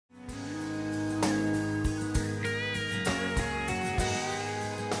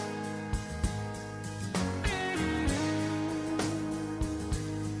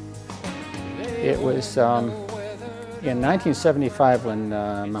It was in 1975 when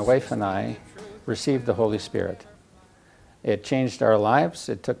my wife and I received the Holy Spirit. It changed our lives.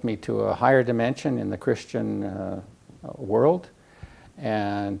 It took me to a higher dimension in the Christian world,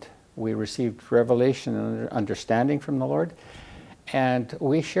 and we received revelation and understanding from the Lord. And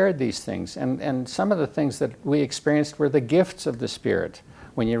we shared these things. And some of the things that we experienced were the gifts of the Spirit.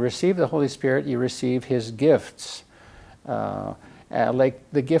 When you receive the Holy Spirit, you receive His gifts, like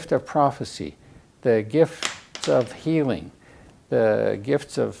the gift of prophecy, the gifts of healing, the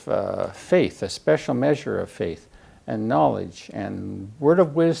gifts of faith, a special measure of faith, and knowledge, and word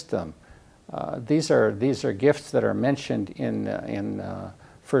of wisdom. These are gifts that are mentioned in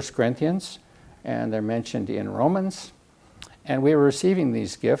 1 Corinthians, and they're mentioned in Romans. And we were receiving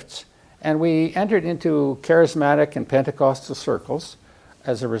these gifts, and we entered into charismatic and Pentecostal circles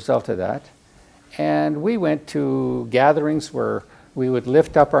as a result of that. And we went to gatherings where we would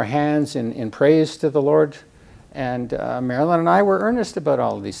lift up our hands in praise to the Lord. And Marilyn and I were earnest about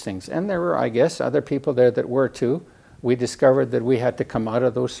all of these things. And there were, I guess, other people there that were too. We discovered that we had to come out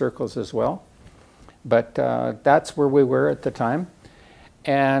of those circles as well. But that's where we were at the time.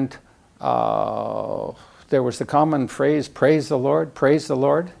 And there was the common phrase, praise the Lord,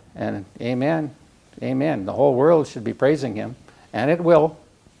 and amen, amen. The whole world should be praising Him, and it will.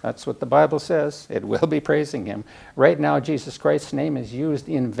 That's what the Bible says. It will be praising Him. Right now, Jesus Christ's name is used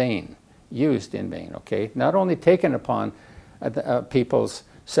in vain, okay? Not only taken upon people's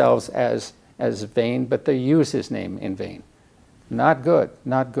selves as vain, but they use His name in vain. Not good,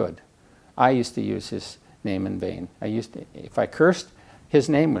 not good. I used to use His name in vain. If I cursed, His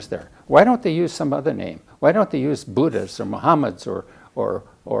name was there. Why don't they use some other name? Why don't they use Buddha's or Muhammad's or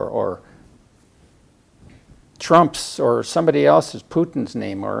Trump's or somebody else's, Putin's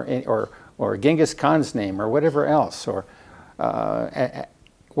name or Genghis Khan's name or whatever else? Or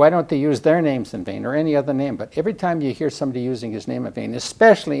why don't they use their names in vain or any other name? But every time you hear somebody using His name in vain,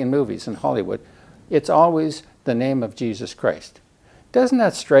 especially in movies in Hollywood, it's always the name of Jesus Christ. Doesn't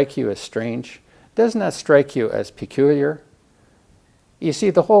that strike you as strange? Doesn't that strike you as peculiar? You see,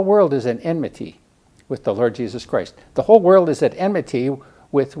 the whole world is at enmity with the Lord Jesus Christ. The whole world is at enmity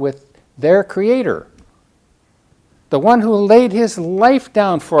with their Creator, the one who laid His life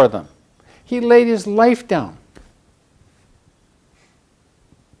down for them. He laid His life down.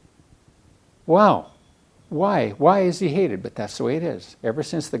 Wow. Why? Why is He hated? But that's the way it is. Ever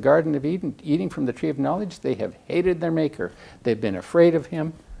since the Garden of Eden, eating from the tree of knowledge, they have hated their Maker. They've been afraid of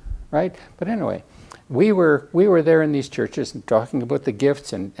Him, right? But anyway, we were there in these churches and talking about the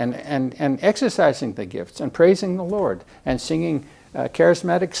gifts and exercising the gifts and praising the Lord and singing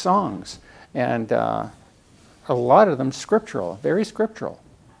charismatic songs, and a lot of them scriptural, very scriptural.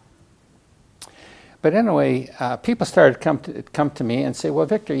 But anyway, people started come to me and say, well,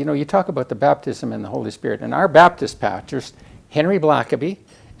 Victor, you talk about the baptism in the Holy Spirit, and our Baptist pastors, Henry Blackaby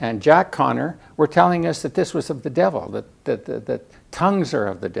and Jack Connor, were telling us that this was of the devil, that tongues are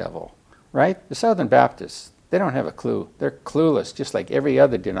of the devil. Right? The Southern Baptists, they don't have a clue. They're clueless, just like every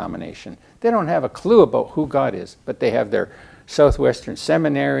other denomination. They don't have a clue about who God is, but they have their Southwestern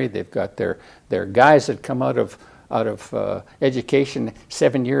Seminary. They've got their guys that come out of education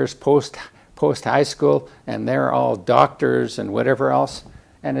 7 years post high school, and they're all doctors and whatever else.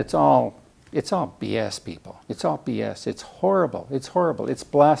 And it's all BS, people. It's all BS. It's horrible. It's horrible. It's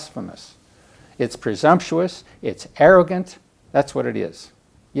blasphemous. It's presumptuous. It's arrogant. That's what it is.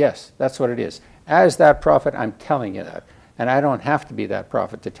 Yes, that's what it is. As that prophet, I'm telling you that. And I don't have to be that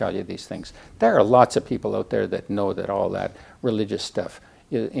prophet to tell you these things. There are lots of people out there that know that all that religious stuff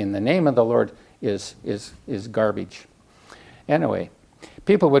in the name of the Lord is garbage. Anyway,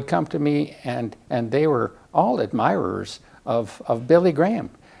 people would come to me and they were all admirers of Billy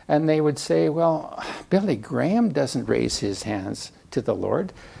Graham. And they would say, well, Billy Graham doesn't raise his hands to the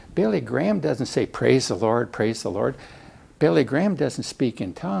Lord. Billy Graham doesn't say, praise the Lord, praise the Lord. Billy Graham doesn't speak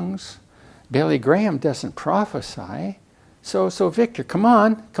in tongues. Billy Graham doesn't prophesy. So Victor, come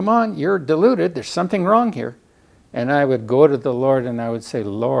on, you're deluded. There's something wrong here. And I would go to the Lord and I would say,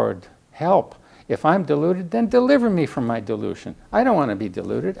 Lord, help. If I'm deluded, then deliver me from my delusion. I don't want to be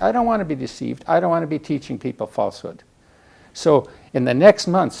deluded. I don't want to be deceived. I don't want to be teaching people falsehood. So in the next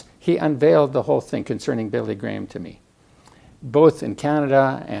months, he unveiled the whole thing concerning Billy Graham to me, both in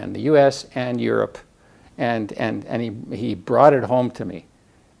Canada and the US and Europe. And he brought it home to me,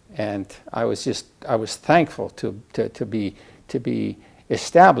 and I was thankful to be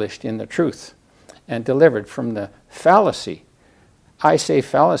established in the truth and delivered from the fallacy. I say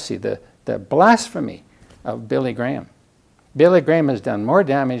fallacy, the blasphemy of Billy Graham. Billy Graham has done more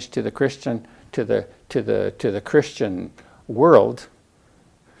damage to the Christian Christian world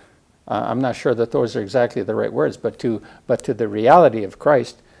I'm not sure that those are exactly the right words, but to the reality of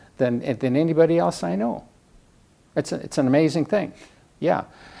Christ than anybody else I know. It's an amazing thing. Yeah.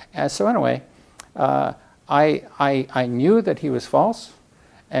 So anyway, I knew that he was false,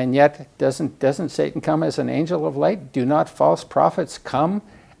 and yet doesn't Satan come as an angel of light? Do not false prophets come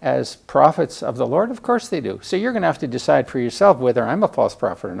as prophets of the Lord? Of course they do. So you're going to have to decide for yourself whether I'm a false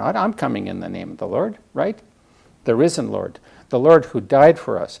prophet or not. I'm coming in the name of the Lord, right? The risen Lord, the Lord who died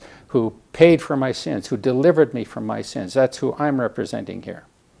for us, who paid for my sins, who delivered me from my sins. That's who I'm representing here.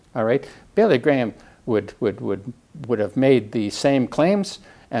 All right? Billy Graham would have made the same claims,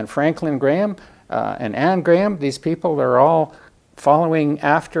 and Franklin Graham and Anne Graham, these people are all following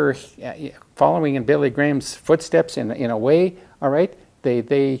in Billy Graham's footsteps in a way, all right?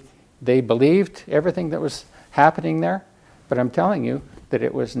 They believed everything that was happening there, but I'm telling you that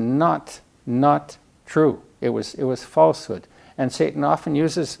it was not true. It was falsehood, and Satan often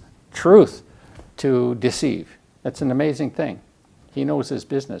uses truth to deceive. That's an amazing thing. He knows his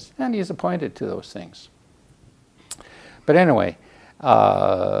business, and he's appointed to those things. But anyway,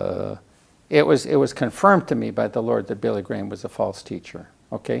 it was confirmed to me by the Lord that Billy Graham was a false teacher.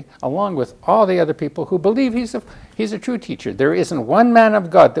 Okay, along with all the other people who believe he's a true teacher. There isn't one man of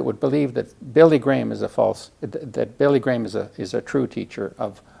God that would believe that Billy Graham is a true teacher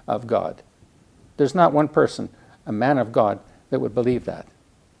of God. There's not one person, a man of God, that would believe that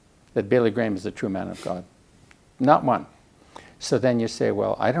Billy Graham is a true man of God. Not one. So then you say,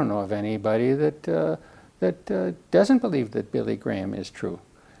 well, I don't know of anybody that doesn't believe that Billy Graham is true.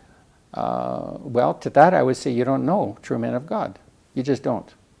 Well, to that I would say you don't know true men of God. You just don't.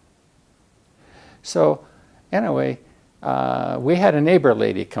 So anyway, we had a neighbor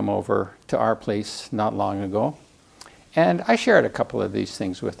lady come over to our place not long ago, and I shared a couple of these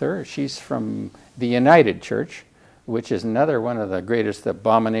things with her. She's from the United Church, which is another one of the greatest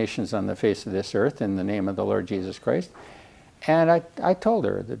abominations on the face of this earth in the name of the Lord Jesus Christ. And I told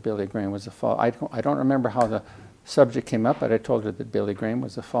her that Billy Graham was a false. I don't remember how the subject came up, but I told her that Billy Graham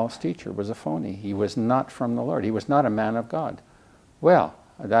was a false teacher, was a phony. He was not from the Lord. He was not a man of God. Well,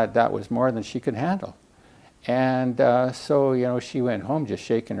 that was more than she could handle. And so, she went home just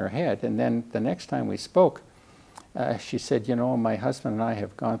shaking her head. And then the next time we spoke, she said, my husband and I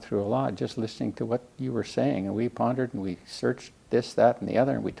have gone through a lot just listening to what you were saying. And we pondered and we searched this, that, and the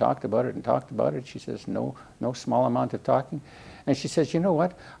other, and we talked about it and talked about it. She says, no small amount of talking. And she says, you know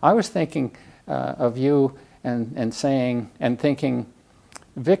what? I was thinking of you and saying and thinking,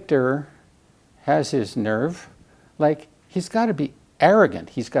 Victor has his nerve. Like, he's got to be arrogant.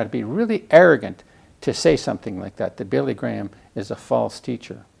 He's got to be really arrogant to say something like that Billy Graham is a false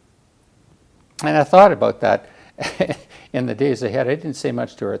teacher. And I thought about that in the days ahead. I didn't say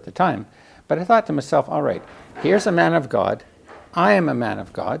much to her at the time, but I thought to myself, all right, here's a man of God. I am a man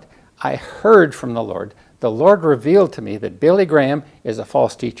of God. I heard from the Lord. The Lord revealed to me that Billy Graham is a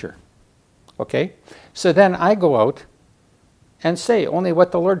false teacher. Okay? So then I go out and say only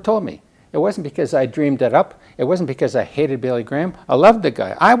what the Lord told me. It wasn't because I dreamed it up. It wasn't because I hated Billy Graham. I loved the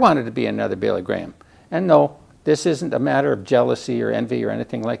guy. I wanted to be another Billy Graham. And no, this isn't a matter of jealousy or envy or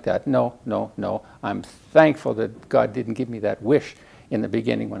anything like that. No. I'm thankful that God didn't give me that wish in the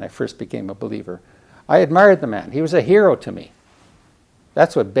beginning when I first became a believer. I admired the man. He was a hero to me.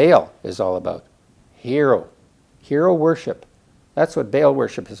 That's what Baal is all about. Hero worship. That's what Baal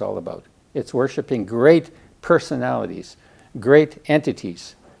worship is all about. It's worshiping great personalities, great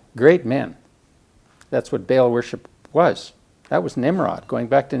entities, great men. That's what Baal worship was. That was Nimrod, going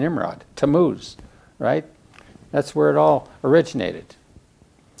back to Nimrod, Tammuz, right? That's where it all originated.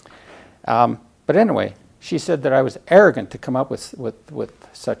 But anyway, she said that I was arrogant to come up with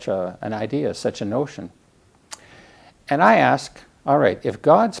such an idea, such a notion. And I asked, all right, if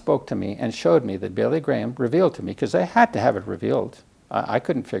God spoke to me and showed me that Billy Graham revealed to me, because I had to have it revealed. I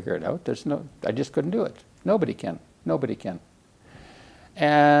couldn't figure it out. I just couldn't do it. Nobody can.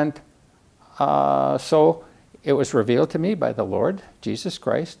 And so it was revealed to me by the Lord Jesus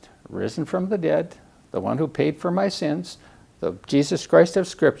Christ, risen from the dead, the one who paid for my sins, the Jesus Christ of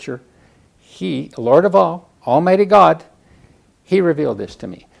Scripture. He, Lord of all, Almighty God, He revealed this to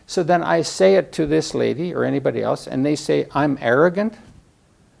me. So then I say it to this lady or anybody else, and they say, I'm arrogant.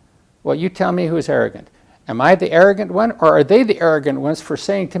 Well, you tell me who's arrogant. Am I the arrogant one, or are they the arrogant ones for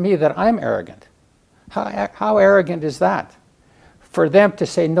saying to me that I'm arrogant? How arrogant is that? For them to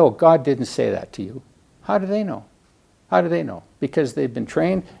say, no, God didn't say that to you. How do they know? How do they know? Because they've been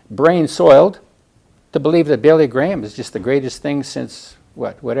trained, brain soiled, to believe that Billy Graham is just the greatest thing since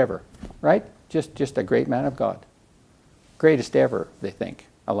whatever, right? Just a great man of God. Greatest ever, they think.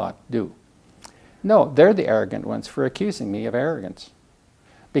 A lot do. No, they're the arrogant ones for accusing me of arrogance.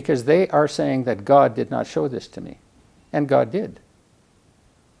 because they are saying that God did not show this to me. And God did.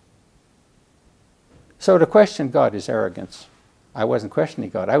 So to question God is arrogance. I wasn't questioning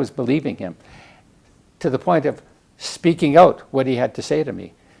God. I was believing him to the point of speaking out what he had to say to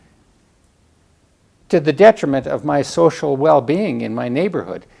me, to the detriment of my social well-being in my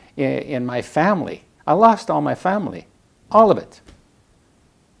neighborhood, in my family. I lost all my family, all of it.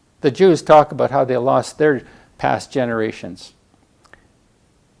 The Jews talk about how they lost their past generations,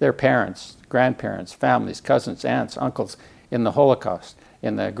 their parents, grandparents, families, cousins, aunts, uncles in the Holocaust,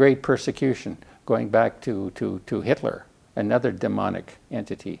 in the Great Persecution, going back to Hitler, another demonic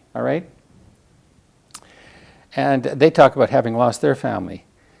entity, all right? And they talk about having lost their family.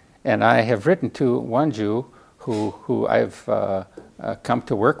 And I have written to one Jew who I've come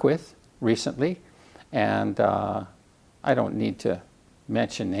to work with recently, and I don't need to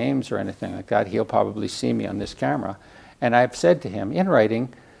mention names or anything like that. He'll probably see me on this camera. And I've said to him in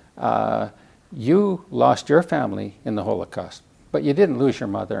writing, you lost your family in the Holocaust, but you didn't lose your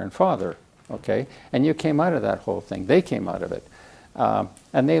mother and father, okay? And you came out of that whole thing. They came out of it.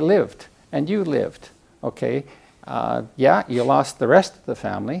 And they lived, and you lived, okay? Yeah, you lost the rest of the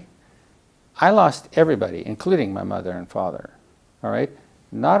family. I lost everybody, including my mother and father, all right?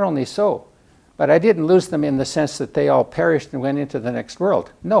 Not only so, but I didn't lose them in the sense that they all perished and went into the next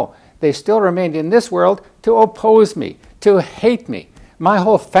world. No, they still remained in this world to oppose me, to hate me. My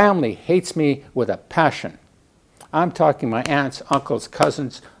whole family hates me with a passion. I'm talking my aunts, uncles,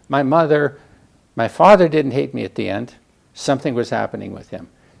 cousins, my mother. My father didn't hate me at the end. Something was happening with him.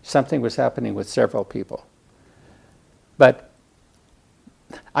 Something was happening with several people. But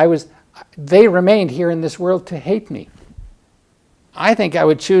they remained here in this world to hate me. I think I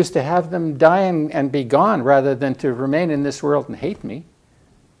would choose to have them die and be gone rather than to remain in this world and hate me.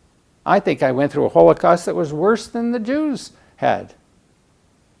 I think I went through a Holocaust that was worse than the Jews had.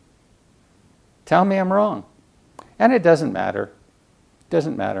 Tell me I'm wrong. And it doesn't matter. It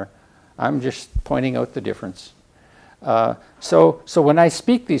doesn't matter. I'm just pointing out the difference. So when I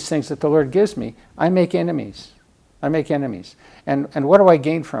speak these things that the Lord gives me, I make enemies. I make enemies. And what do I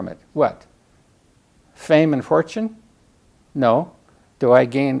gain from it? What? Fame and fortune? No. Do I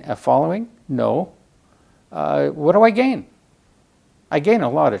gain a following? No. What do I gain? I gain a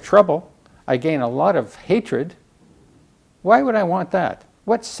lot of trouble. I gain a lot of hatred. Why would I want that?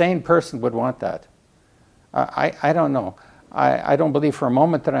 What sane person would want that? I don't know. I don't believe for a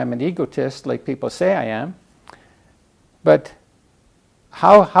moment that I'm an egotist like people say I am. But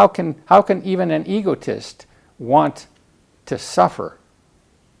how can even an egotist want to suffer?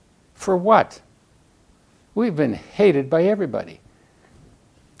 For what? We've been hated by everybody.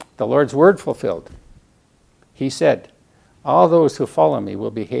 The Lord's word fulfilled. He said, all those who follow me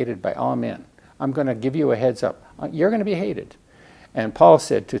will be hated by all men. I'm going to give you a heads up. You're going to be hated. And Paul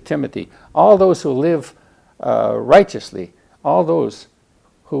said to Timothy, all those who live righteously, all those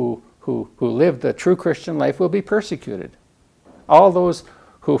who live the true Christian life will be persecuted. All those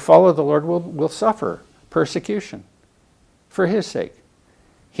who follow the Lord will suffer persecution for his sake.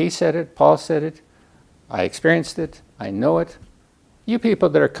 He said it, Paul said it, I experienced it, I know it. You people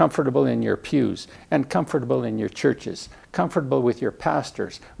that are comfortable in your pews and comfortable in your churches, comfortable with your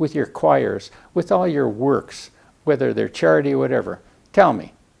pastors, with your choirs, with all your works, whether they're charity or whatever, tell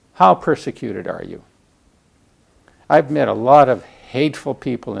me, how persecuted are you? I've met a lot of hateful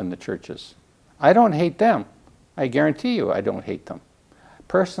people in the churches. I don't hate them. I guarantee you I don't hate them.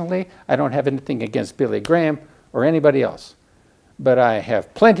 Personally, I don't have anything against Billy Graham or anybody else. But I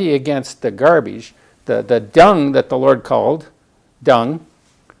have plenty against the garbage, the dung that the Lord called dung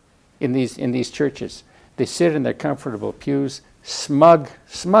in these churches. They sit in their comfortable pews, smug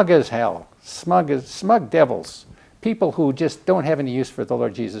as hell, smug devils, people who just don't have any use for the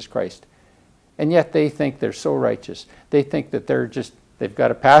Lord Jesus Christ. And yet they think they're so righteous. They think that they've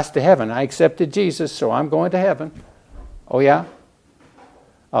got a pass to heaven. I accepted Jesus, so I'm going to heaven. Oh yeah?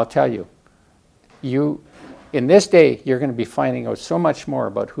 I'll tell you, in this day, you're going to be finding out so much more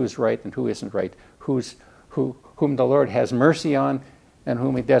about who's right and who isn't right, whom the Lord has mercy on and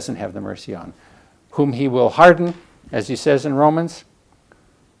whom he doesn't have the mercy on, whom he will harden, as he says in Romans.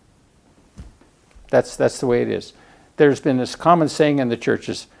 That's the way it is. There's been this common saying in the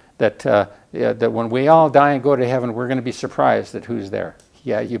churches that when we all die and go to heaven, we're going to be surprised at who's there.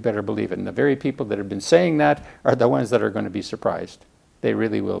 Yeah, you better believe it. And the very people that have been saying that are the ones that are going to be surprised. They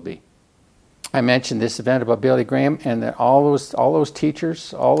really will be. I mentioned this event about Billy Graham, and that all those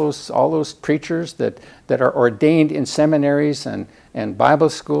teachers, all those preachers that are ordained in seminaries and Bible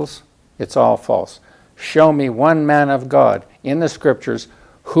schools, it's all false. Show me one man of God in the scriptures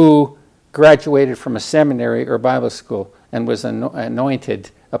who graduated from a seminary or Bible school and was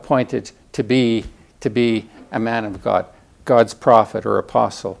anointed appointed to be a man of God, God's prophet or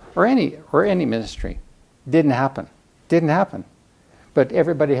apostle, or any ministry. Didn't happen. Didn't happen. But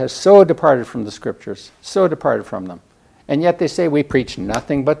everybody has so departed from the scriptures, so departed from them. And yet they say we preach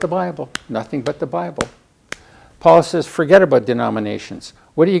nothing but the Bible, nothing but the Bible. Paul says, forget about denominations.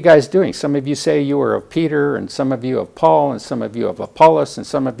 What are you guys doing? Some of you say you are of Peter, and some of you of Paul, and some of you of Apollos, and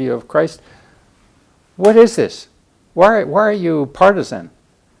some of you of Christ. What is this? Why are you partisan?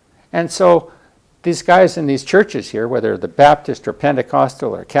 And so these guys in these churches here, whether the Baptist or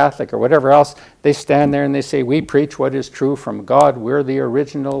Pentecostal or Catholic or whatever else, they stand there and they say, we preach what is true from God. We're the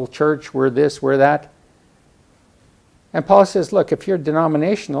original church. We're this, we're that. And Paul says, look, if you're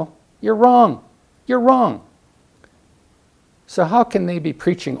denominational, you're wrong. You're wrong. So how can they be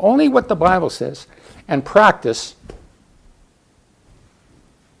preaching only what the Bible says and practice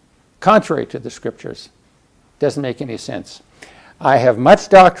contrary to the scriptures? Doesn't make any sense. I have much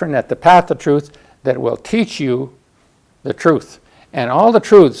doctrine at the path of truth that will teach you the truth. And all the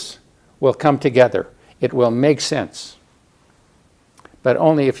truths will come together. It will make sense. But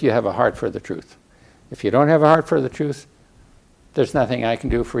only if you have a heart for the truth. If you don't have a heart for the truth, there's nothing I can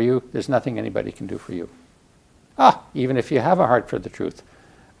do for you. There's nothing anybody can do for you. Even if you have a heart for the truth.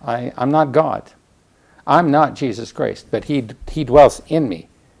 I'm not God. I'm not Jesus Christ, but he dwells in me.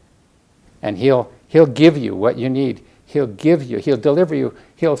 And he'll give you what you need. He'll deliver you.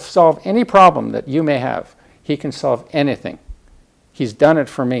 He'll solve any problem that you may have. He can solve anything. He's done it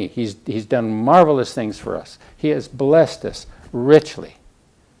for me. He's done marvelous things for us. He has blessed us richly.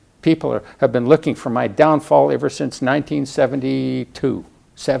 People have been looking for my downfall ever since 1972,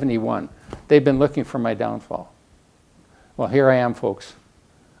 71. They've been looking for my downfall. Well, here I am, folks.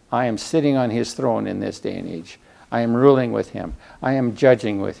 I am sitting on his throne in this day and age. I am ruling with him. I am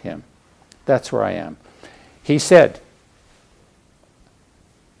judging with him. That's where I am. He said,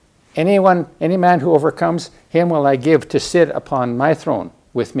 any man who overcomes, him will I give to sit upon my throne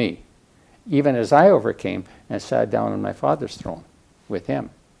with me, even as I overcame and sat down on my Father's throne with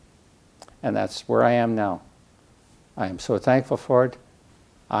him. And that's where I am now. I am so thankful for it.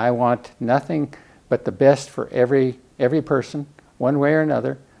 I want nothing but the best for every person, one way or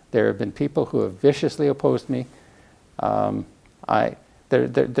another. There have been people who have viciously opposed me. I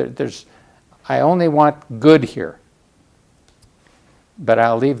only want good here. But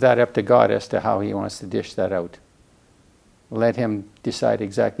I'll leave that up to God as to how he wants to dish that out. Let him decide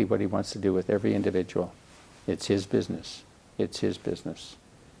exactly what he wants to do with every individual. It's his business. It's his business.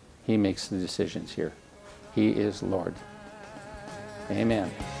 He makes the decisions here. He is Lord. Amen.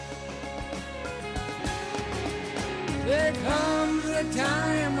 There comes a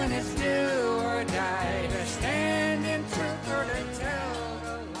time when it's still